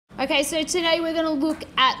Okay, so today we're going to look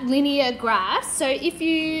at linear graphs. So if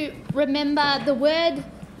you remember, the word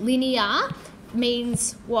linear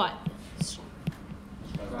means what?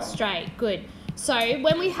 Straight, good. So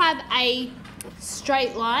when we have a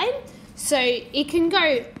straight line, so it can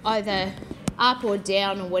go either up or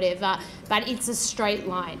down or whatever, but it's a straight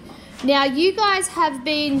line. Now you guys have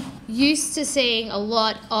been used to seeing a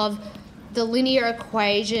lot of the linear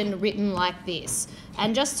equation written like this.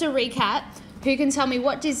 And just to recap, who can tell me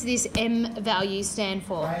what does this m value stand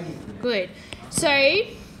for? Gradient. Good. So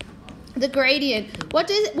the gradient,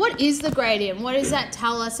 what is the gradient? What does that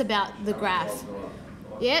tell us about the graph?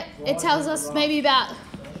 Yeah, it tells us maybe about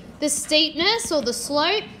the steepness or the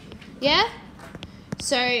slope. Yeah?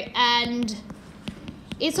 So, and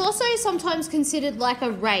it's also sometimes considered like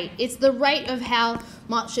a rate. It's the rate of how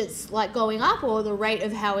much it's like going up or the rate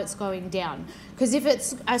of how it's going down. Because if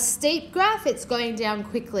it's a steep graph, it's going down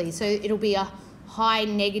quickly. So it'll be a high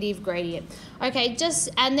negative gradient. Okay,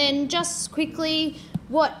 just quickly,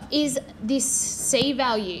 what is this C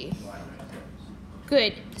value?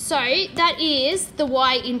 Good. So that is the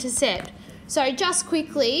y-intercept. So just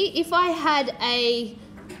quickly, if I had a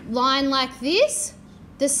line like this,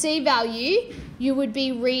 the C value, you would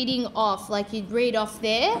be reading off, like you'd read off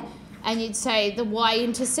there, and you'd say the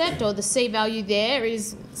y-intercept or the C value there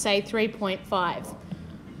is, say, 3.5.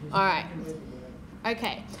 All right.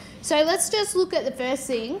 Okay. So let's just look at the first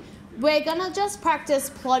thing. We're going to just practice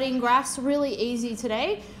plotting graphs, really easy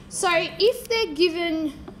today. So if they've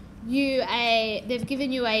given you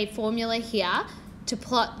a formula here to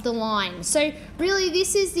plot the line. So really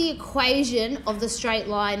this is the equation of the straight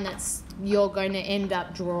line that's you're going to end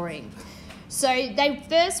up drawing. So they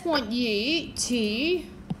first want you to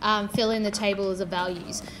fill in the tables of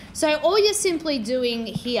values. So all you're simply doing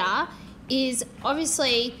here is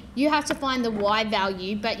obviously you have to find the y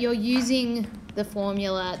value, but you're using the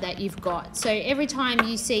formula that you've got. So every time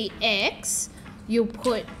you see x, you'll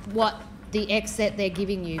put what the x that they're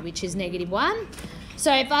giving you, which is -1.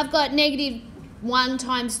 So if I've got -1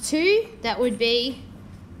 times 2, that would be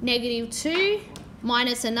 -2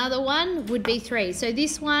 minus another one would be 3. So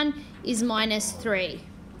this one is -3.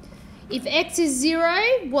 If x is 0,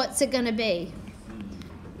 what's it going to be?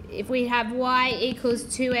 If we have y equals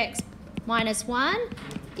 2x minus 1,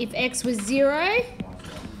 if x was 0,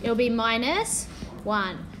 it'll be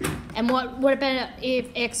 -1. And what about if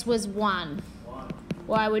x was 1?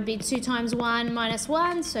 Y would be 2 times 1 minus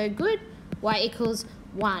 1, so good. Y equals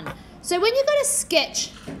 1. So when you've got to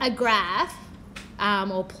sketch a graph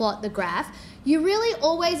or plot the graph, you really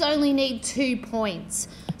always only need 2 points.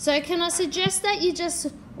 So can I suggest that you just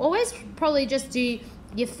always probably just do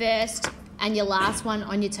your first and your last one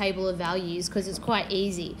on your table of values because it's quite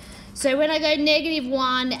easy. So when I go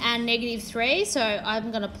 -1 and -3, so I'm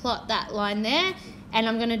going to plot that line there and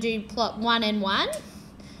I'm going to do plot 1 and 1.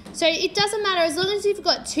 So it doesn't matter, as long as you've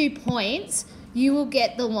got 2 points, you will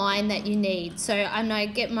get the line that you need. So I'm going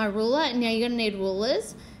to get my ruler, and now you're going to need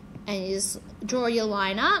rulers, and you just draw your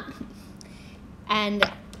line up, and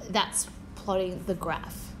that's plotting the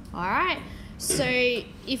graph. All right, so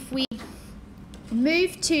if we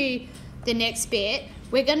move to the next bit,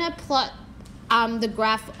 we're going to plot the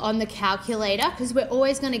graph on the calculator because we're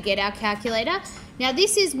always going to get our calculator. Now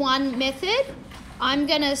this is one method. I'm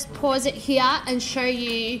going to pause it here and show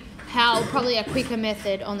you how probably a quicker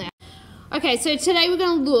method on there. Okay, so today we're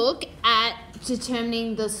going to look at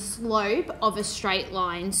determining the slope of a straight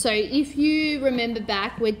line. So if you remember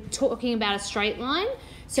back, we're talking about a straight line.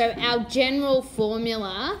 So our general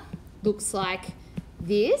formula looks like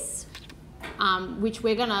this, which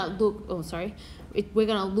we're going to we're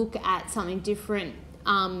going to look at something different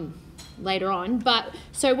later on. But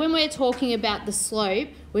so when we're talking about the slope,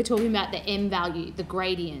 we're talking about the m value, the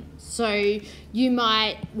gradient. So you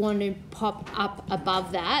might want to pop up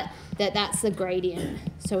above that's the gradient.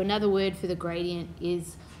 So another word for the gradient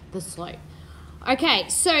is the slope. Okay,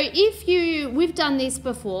 so we've done this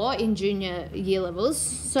before in junior year levels.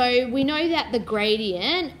 So we know that the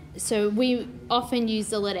gradient, so we often use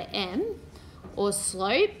the letter m or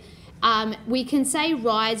slope. We can say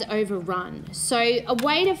rise over run. So a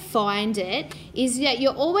way to find it is that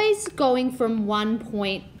you're always going from one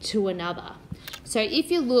point to another. So if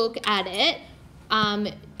you look at it,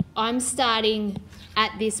 I'm starting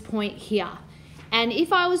at this point here. And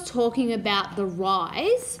if I was talking about the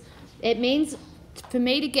rise, it means for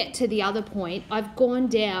me to get to the other point, I've gone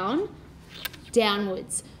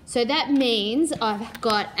downwards. So that means I've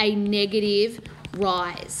got a negative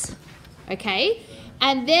rise, okay?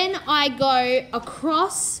 And then I go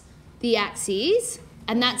across the axis,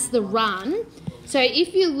 and that's the run. So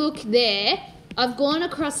if you look there, I've gone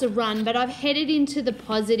across a run, but I've headed into the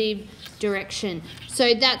positive direction.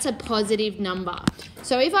 So that's a positive number.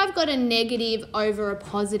 So if I've got a negative over a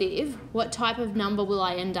positive, what type of number will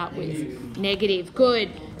I end up with? Negative. Good.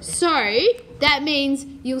 So that means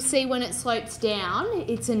you'll see when it slopes down,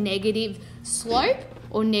 it's a negative slope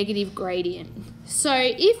or negative gradient. So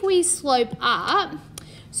if we slope up,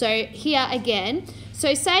 so here again,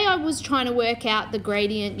 so say I was trying to work out the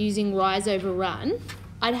gradient using rise over run,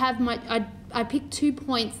 I'd have I pick 2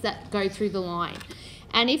 points that go through the line.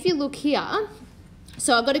 And if you look here,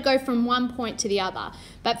 so I've got to go from one point to the other.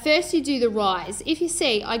 But first you do the rise. If you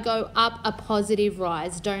see, I go up a positive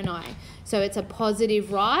rise, don't I? So it's a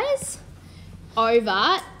positive rise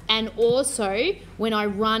over, and also when I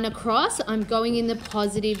run across, I'm going in the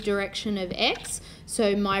positive direction of x,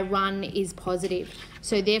 so my run is positive.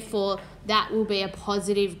 So therefore, that will be a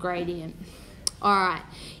positive gradient. All right.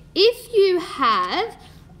 If you have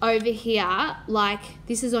over here, like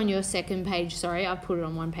this is on your second page, sorry, I've put it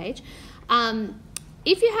on one page.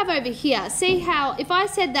 If you have over here, see how, if I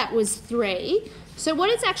said that was 3, so what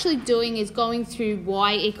it's actually doing is going through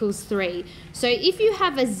y equals 3. So if you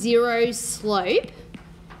have a 0 slope,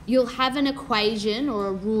 you'll have an equation or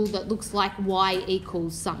a rule that looks like y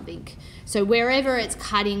equals something. So wherever it's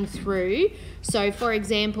cutting through, so for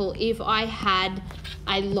example, if I had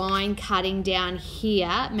a line cutting down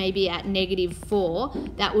here, maybe at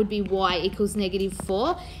 -4, that would be y equals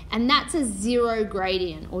 -4, and that's a 0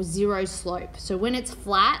 gradient or 0 slope. So when it's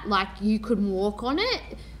flat, like you could walk on it,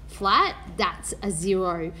 flat, that's a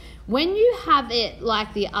 0. When you have it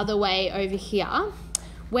like the other way over here,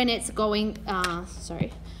 when it's going,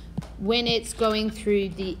 when it's going through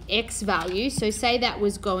the x value, so say that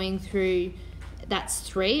was going through, that's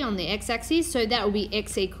 3 on the x-axis, so that will be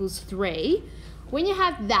x equals 3. When you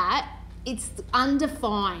have that, it's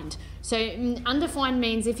undefined. So undefined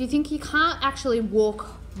means if you think you can't actually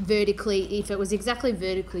walk vertically, if it was exactly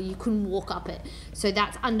vertically, you couldn't walk up it. So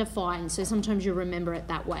that's undefined. So sometimes you remember it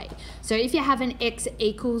that way. So if you have an x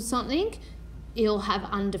equals something, you'll have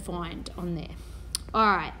undefined on there. All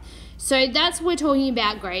right. So that's what we're talking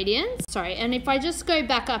about gradients. Sorry, and if I just go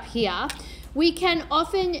back up here, we can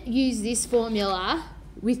often use this formula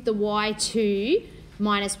with the y2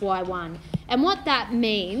 minus y1. And what that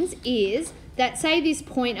means is that, say this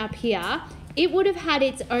point up here, it would have had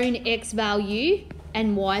its own x value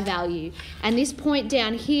and y value. And this point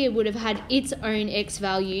down here would have had its own x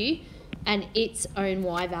value and its own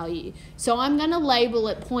y value. So I'm going to label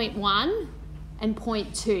it point 1 and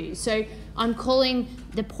point 2. So I'm calling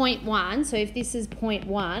the point 1, so if this is point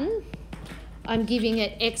 1, I'm giving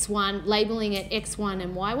it x1, labeling it x1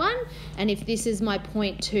 and y1. And if this is my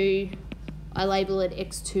point 2, I label it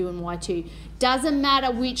x2 and y2. Doesn't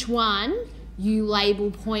matter which one you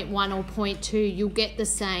label point 1 or point 2, you'll get the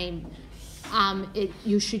same.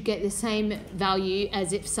 You should get the same value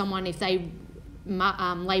as if they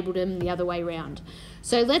labelled them the other way around.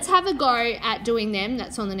 So let's have a go at doing them.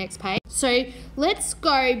 That's on the next page. So let's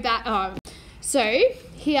go back. So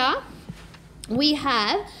here we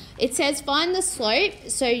have, it says find the slope.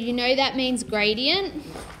 So you know that means gradient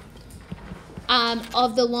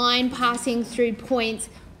of the line passing through points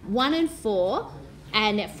 1 and 4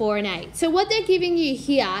 and 4 and 8. So what they're giving you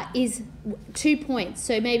here is 2 points.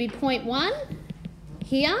 So maybe point 1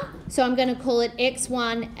 here. So I'm going to call it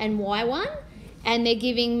x1 and y1. And they're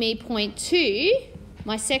giving me point 2,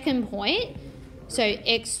 my second point. So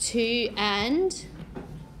x2 and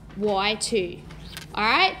y2. All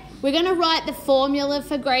right. We're going to write the formula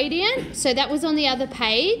for gradient. So that was on the other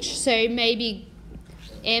page. So maybe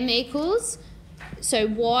m equals, so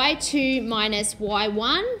y2 minus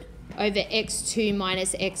y1 over x2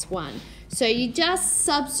 minus x1. So you just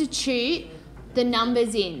substitute the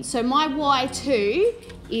numbers in. So my y2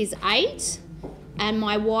 is 8 and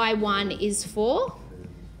my y1 is 4.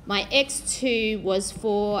 My x2 was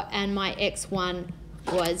 4 and my x1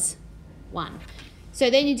 was 1. So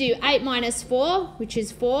then you do 8 minus 4, which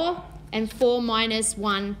is 4, and 4 minus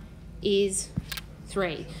 1 is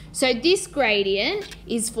 3. So this gradient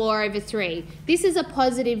is 4 over 3. This is a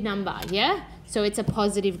positive number, yeah? So it's a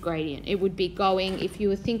positive gradient. It would be going, if you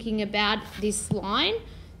were thinking about this line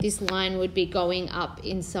would be going up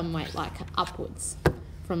in some way, like upwards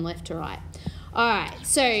from left to right. All right,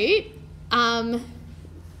 so,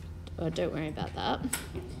 don't worry about that.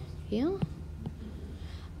 Here.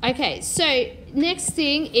 Okay, so next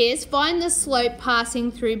thing is find the slope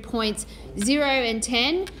passing through points 0 and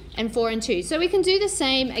 10 and 4 and 2. So we can do the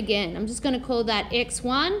same again. I'm just going to call that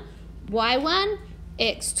x1, y1,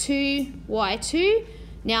 x2, y2.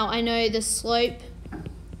 Now I know the slope,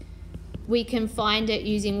 we can find it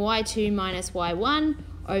using y2 minus y1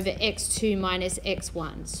 over x2 minus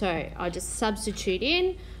x1. So I just substitute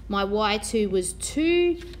in. My y2 was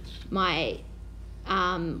 2, my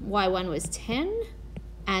y1 was 10,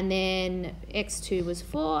 and then x2 was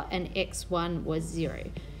 4, and x1 was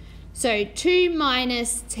 0. So 2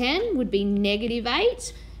 minus 10 would be negative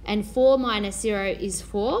 8, and 4 minus 0 is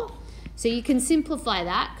 4. So you can simplify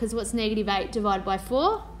that, because what's negative 8 divided by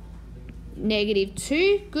 4? Negative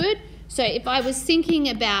 2, good. So if I was thinking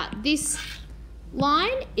about this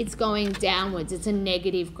line, it's going downwards. It's a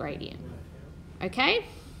negative gradient, okay?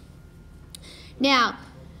 Now,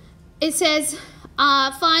 it says,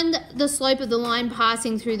 find the slope of the line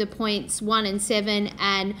passing through the points 1 and 7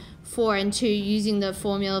 and 4 and 2 using the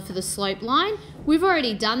formula for the slope line. We've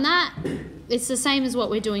already done that. It's the same as what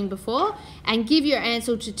we're doing before. And give your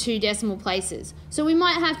answer to 2 decimal places. So we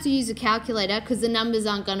might have to use a calculator because the numbers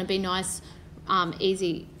aren't going to be nice,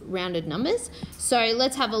 easy rounded numbers. So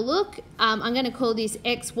let's have a look. I'm going to call this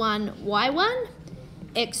x1, y1,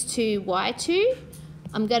 x2, y2.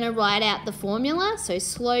 I'm going to write out the formula. So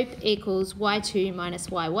slope equals y2 minus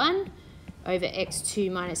y1 over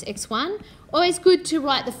x2 minus x1. Always good to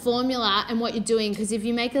write the formula and what you're doing, because if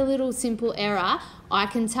you make a little simple error, I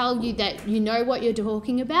can tell you that you know what you're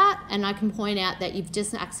talking about, and I can point out that you've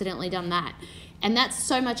just accidentally done that. And that's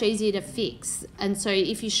so much easier to fix. And so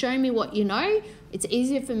if you show me what you know, it's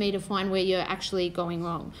easier for me to find where you're actually going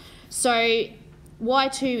wrong. So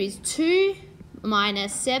y2 is 2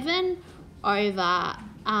 minus 7 over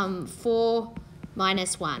 4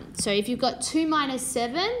 minus 1. So if you've got 2 minus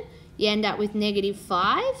 7, you end up with negative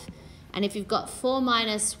 5. And if you've got 4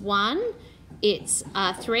 minus 1, it's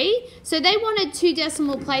 3. So they wanted 2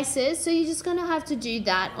 decimal places, so you're just going to have to do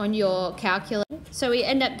that on your calculator. So we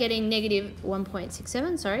end up getting negative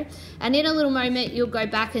 1.67, sorry. And in a little moment, you'll go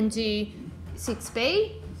back and do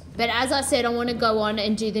 6b. But as I said, I want to go on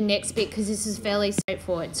and do the next bit because this is fairly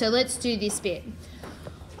straightforward. So let's do this bit.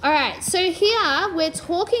 All right, so here we're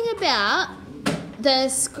talking about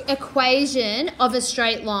the equation of a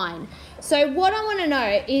straight line. So what I want to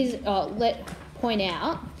know is, point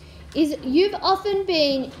out, is you've often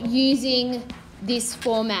been using this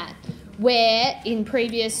format where in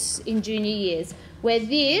junior years, where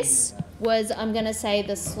this was, I'm going to say,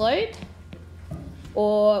 the slope,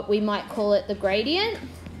 or we might call it the gradient.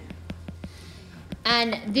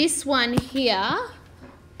 And this one here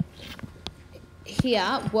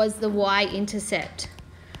was the y-intercept.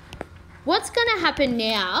 What's going to happen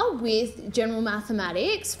now with general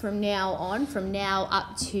mathematics from now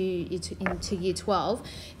up to into year 12,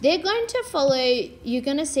 they're going to follow, you're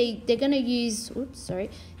going to see, they're going to use,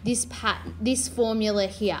 this formula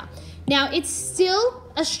here. Now, it's still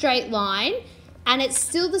a straight line, and it's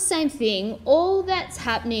still the same thing. All that's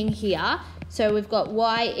happening here, so we've got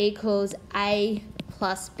y equals a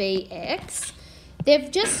plus bx. They're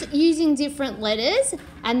just using different letters,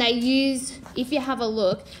 and they use, if you have a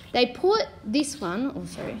look, they put this one,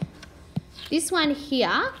 this one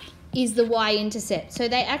here is the y-intercept. So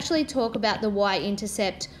they actually talk about the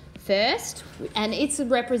y-intercept first, and it's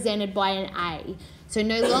represented by an A. So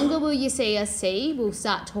no longer will you see a C, we'll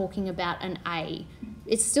start talking about an A.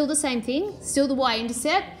 It's still the same thing, still the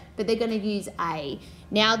y-intercept, but they're going to use A.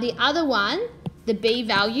 Now the other one, the B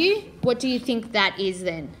value, what do you think that is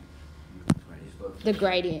then? The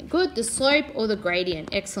gradient. Good, the slope or the gradient.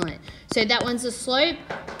 Excellent. So that one's the slope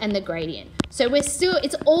and the gradient. So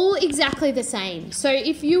it's all exactly the same. So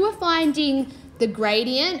if you were finding the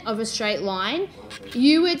gradient of a straight line,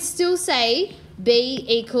 you would still say B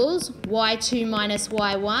equals y2 minus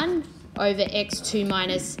y1 over x2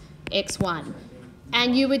 minus x1.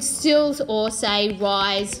 And you would still or say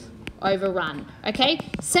rise over run. Okay?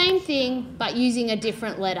 Same thing, but using a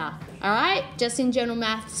different letter. All right, just in general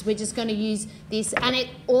maths, we're just going to use this, and it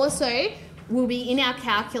also will be in our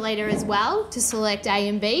calculator as well to select A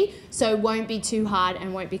and B, so it won't be too hard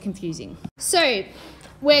and won't be confusing. So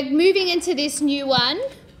we're moving into this new one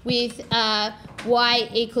with y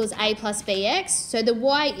equals a plus bx. So the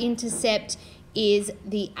y-intercept is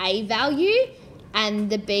the A value, and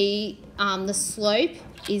the B, the slope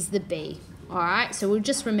is the B. All right, so we'll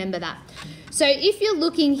just remember that. So if you're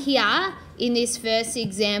looking here in this first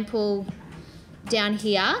example down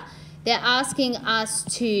here, they're asking us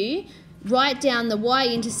to write down the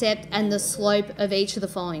y-intercept and the slope of each of the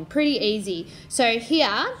following. Pretty easy. So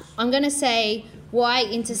here, I'm going to say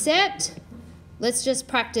y-intercept. Let's just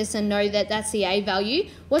practice and know that that's the A value.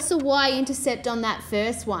 What's the y-intercept on that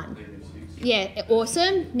first one? Yeah,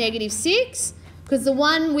 awesome, -6. Because the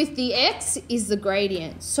one with the x is the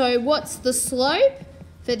gradient. So what's the slope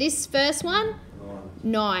for this first one?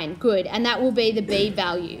 9. Good. And that will be the B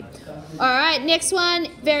value. All right, next one,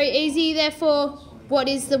 very easy. Therefore, What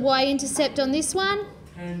is the y-intercept on this one?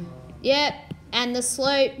 10. Yep. And the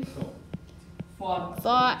slope?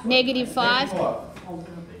 5. Negative 5.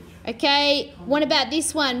 Okay. What about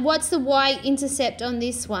this one? What's the y-intercept on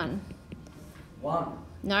this one? 1.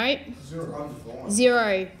 No. 0.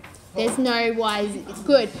 0. There's no y.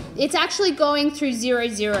 Good. It's actually going through 0,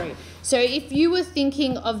 0. So if you were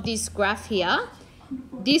thinking of this graph here,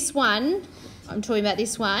 this one, I'm talking about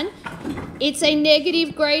this one, it's a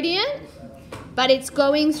negative gradient, but it's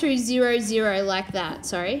going through 0, 0 like that.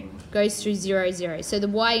 Sorry. Goes through 0, 0. So the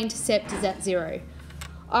y-intercept is at 0.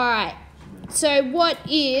 All right. So what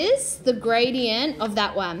is the gradient of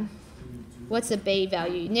that one? What's the b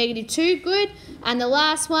value? Negative 2. Good. And the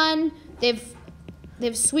last one, they've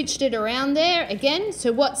switched it around there again.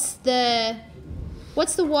 So what's the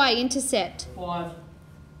y-intercept? 5.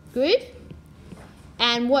 Good.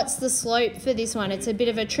 And what's the slope for this one? It's a bit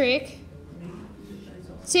of a trick.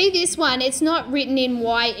 See this one, it's not written in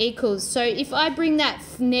y equals. So if I bring that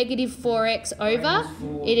negative 4x over,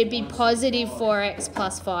 it'd be positive 4x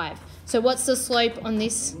plus 5. So what's the slope on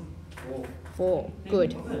this? 4.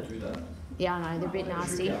 Good. Yeah, I know, they're a bit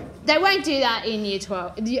nasty. They won't do that in year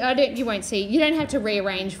 12. You won't see. You don't have to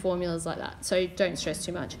rearrange formulas like that, so don't stress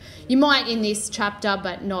too much. You might in this chapter,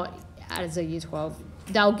 but not as a year 12.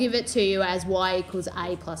 They'll give it to you as y equals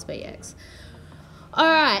a plus bx. All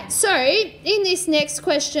right, so in this next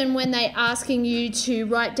question, when they're asking you to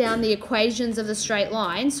write down the equations of the straight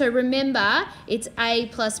line, so remember, it's a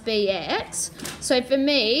plus bx. So for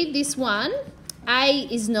me, this one, a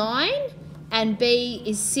is 9 and b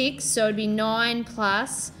is 6, so it'd be 9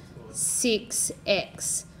 plus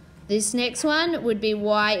 6x. This next one would be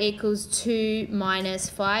y equals 2 minus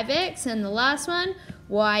 5x, and the last one,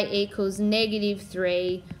 y equals negative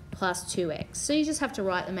 3 plus 2x. So you just have to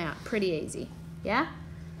write them out, pretty easy. Yeah?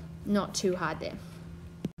 Not too hard there.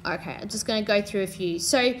 Okay, I'm just going to go through a few.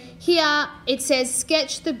 So here it says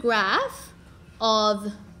sketch the graph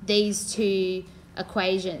of these two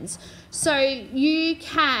equations. So you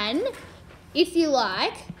can, if you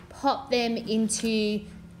like, pop them into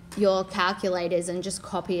your calculators and just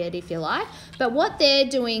copy it if you like. But what they're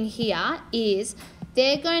doing here is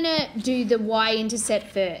they're going to do the y-intercept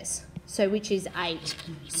first, so which is 8.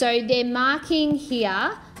 So they're marking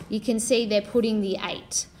here. You can see they're putting the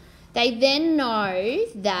 8. They then know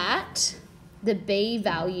that the b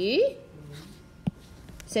value,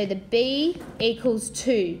 so the b equals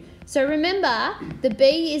 2. So remember, the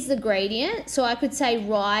b is the gradient, so I could say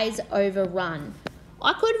rise over run.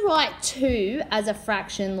 I could write 2 as a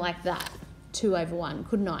fraction like that, 2 over 1,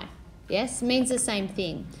 couldn't I? Yes, it means the same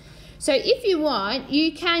thing. So if you want,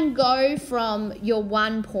 you can go from your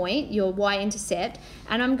 1 point, your y-intercept,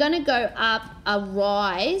 and I'm going to go up a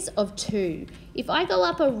rise of 2. If I go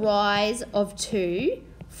up a rise of 2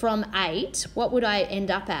 from 8, what would I end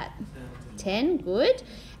up at? 10, good.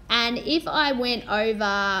 And if I went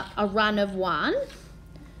over a run of 1,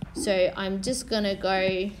 so I'm just going to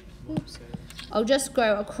go, oops, I'll just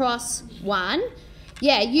go across 1.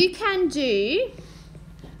 Yeah, you can do...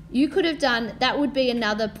 You could have done, that would be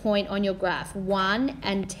another point on your graph, 1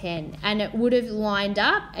 and 10. And it would have lined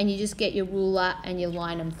up, and you just get your ruler and you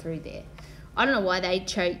line them through there. I don't know why they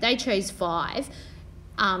chose 5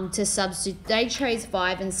 to substitute. They chose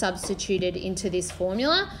 5 and substituted into this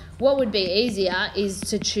formula. What would be easier is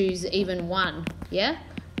to choose even 1, yeah?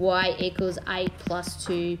 Y equals 8 plus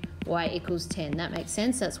 2, y equals 10. That makes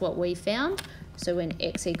sense. That's what we found. So when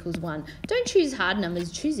x equals 1. Don't choose hard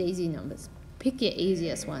numbers, choose easy numbers. Pick your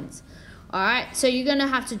easiest ones. All right, so you're going to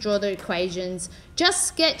have to draw the equations. Just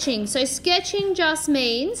sketching. So sketching just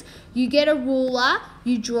means you get a ruler,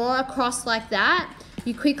 you draw across like that,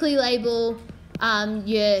 you quickly label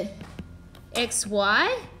your x,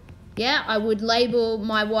 y. Yeah, I would label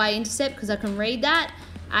my y-intercept because I can read that,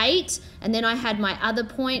 8. And then I had my other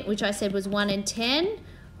point, which I said was 1 and 10.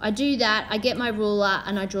 I do that, I get my ruler,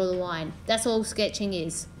 and I draw the line. That's all sketching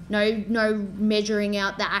is. No measuring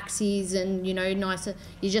out the axes and, you know, nicer.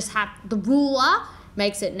 You just have the ruler,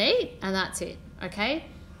 makes it neat, and that's it, okay?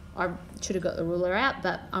 I should have got the ruler out,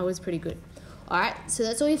 but I was pretty good. All right, so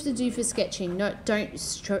that's all you have to do for sketching. No, don't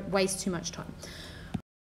waste too much time.